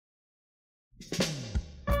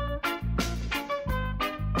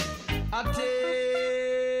Attention!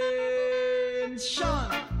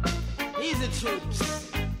 Easy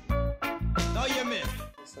troops. Now you me.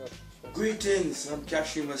 Greetings, I'm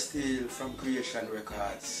Cashima Steele from Creation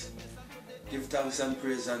Records. Give thanks and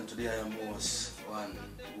praise unto the Most One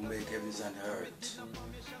who make heavens and earth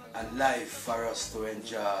and life for us to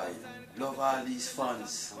enjoy. Love all these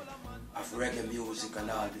fans of reggae music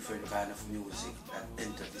and all different kind of music that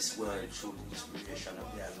enter this world through the inspiration of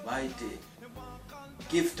the Almighty.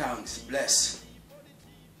 Give thanks, bless.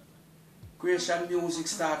 Creation music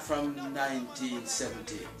start from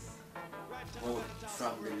 1970. But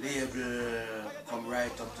from the label, come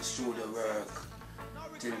right up to studio work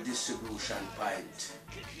till distribution point.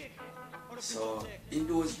 So in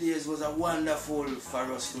those days was a wonderful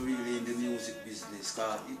for us to really in the music business,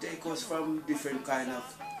 because it take us from different kind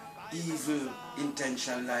of evil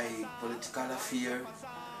intention like political affair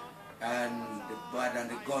and the bad and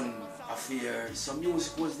the gun affair. So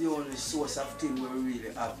music was the only source of thing where we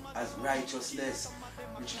really have as righteousness,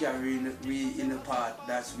 which carry we in the part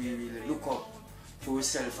that we really look up for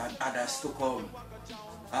ourselves and others to come.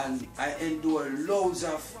 And I endure loads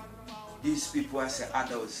of these people, I say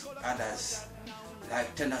others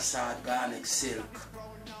like Tennessee, Garnet Silk,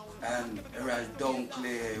 and Errol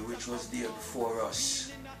Dunkley, which was there before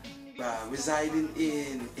us. Residing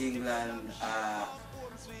in England,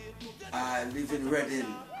 I live in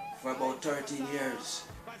Reading for about 13 years.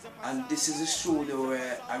 And this is a studio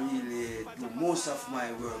where I really do most of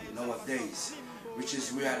my work nowadays, which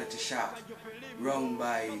is Reality Shop, run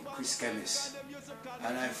by Kemist.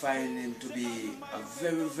 And I find him to be a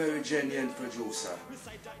very, very genuine producer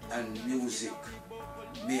and music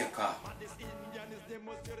maker.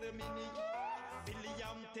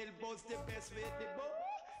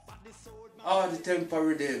 The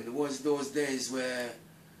temporary then was those days where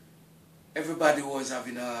everybody was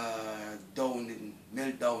having a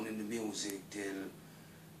meltdown in the music, till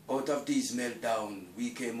out of these meltdown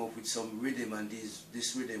we came up with some rhythm, and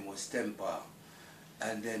this rhythm was temper.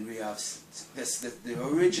 And then we have the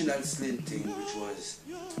original slinting, which was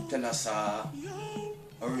Tennessee,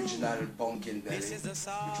 original Pumpkin Belly, which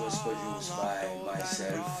was produced by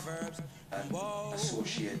myself and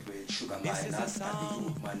associated with Sugar Minott at the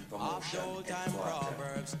Groupman Promotion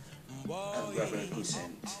Headquarters and Rebel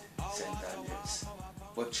Crescent, St. Andrews.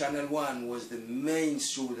 But Channel 1 was the main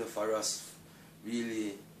studio for us,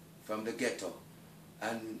 really, from the ghetto.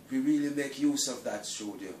 And we really make use of that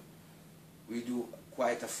studio. We do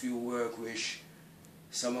quite a few work which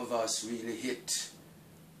some of us really hit,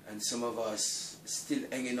 and some of us still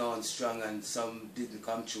hanging on strong, and some didn't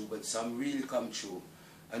come true, but some really come true.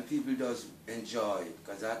 And people does enjoy,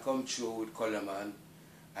 because I come through with Coleman,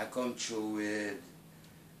 I come through with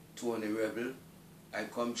Tony Rebel, I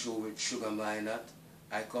come through with Sugar Minott,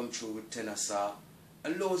 I come through with Tennessee,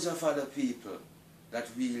 and loads of other people that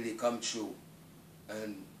really come true.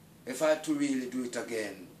 And if I had to really do it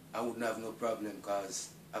again, I wouldn't have no problem, because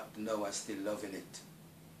up to now I'm still loving it.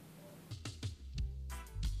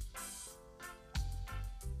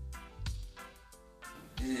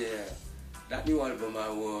 Yeah, that new album, I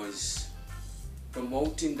was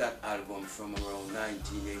promoting that album from around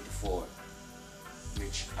 1984,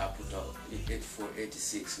 which I put out, 84,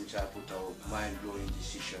 86, which I put out Mind Blowing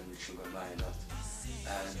Decision with Sugar Minott,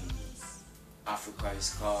 and Africa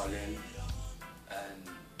is Calling, and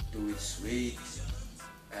Do It Sweet,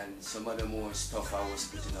 and some other more stuff I was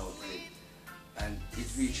putting out with. And it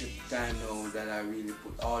reached a time now that I really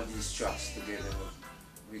put all these tracks together,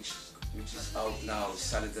 which is out now,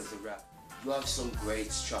 Solid as a Rap. You have some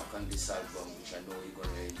great track on this album, which I know you're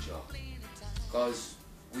going to enjoy. Because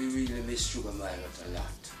we really miss Sugar Minott a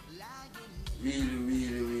lot. Really,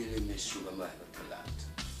 really, really miss Sugar Minott a lot.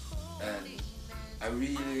 And I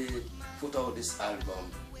really put out this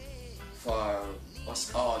album for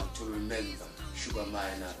us all to remember Sugar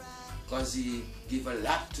Minott, because he gave a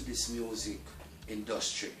lot to this music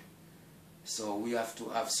industry. So we have to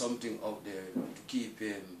have something out there to keep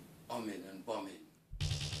him humming and bumming.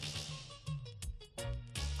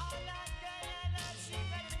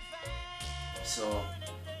 So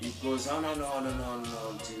it goes on and on and on and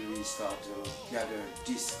on until we start to gather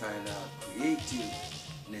this kind of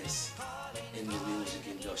creativeness in the music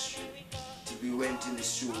industry. Till we went in the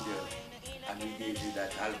studio and we gave you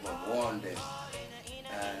that album, Warn Them.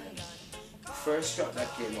 And the first track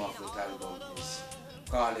that came off that album is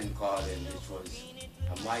Calling, Calling, which was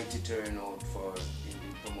a mighty turnout for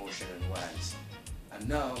indie promotion and wise. And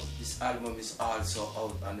now this album is also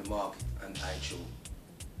out on the market on iTunes.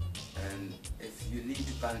 And if you need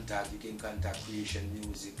to contact, you can contact Creation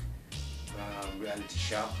Music, Reality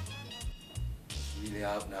Shop. It's really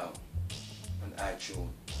out now on iTunes.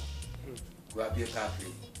 grab your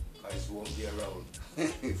copy, because it won't be around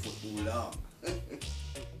for too long.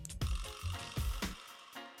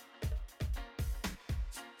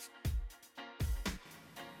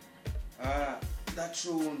 That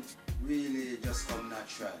tune really just come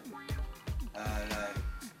natural. Like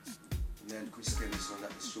when Kris Kemist was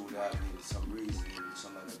at the studio having some reasoning with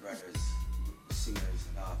some other brothers, singers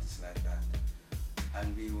and artists like that.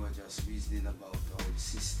 And we were just reasoning about how the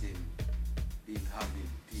system been having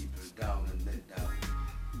people down and let down.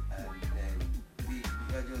 And then we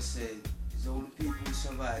just said, it's the only people who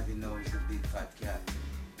surviving now is the big fat cat.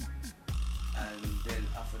 And then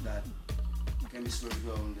after that, Kemist went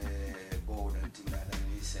around the board and things like that,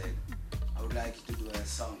 and he said, I would like you to do a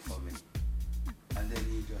song for me. And then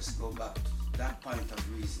he just go back to that point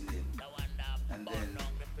of reasoning, and then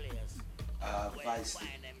vice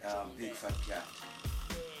Big Fat Cat.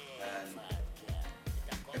 And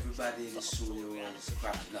everybody in the studio was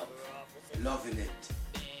cracking up, loving it.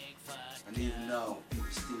 And even now, people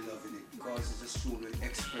still loving it because it's a tune that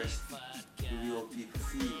expressed the way how people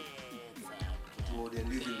feel, how they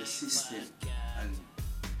live in the system, and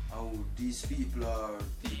how these people are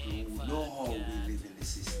people who know how we live in the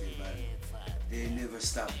system, and they never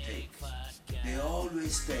stop take. They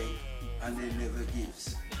always take and they never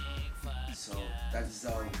gives. So that is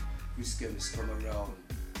how Kris Kemist come around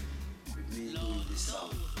with me doing this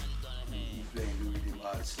song. He playing the rhythm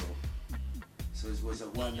also. So it was a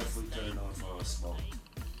wonderful turnout for us both.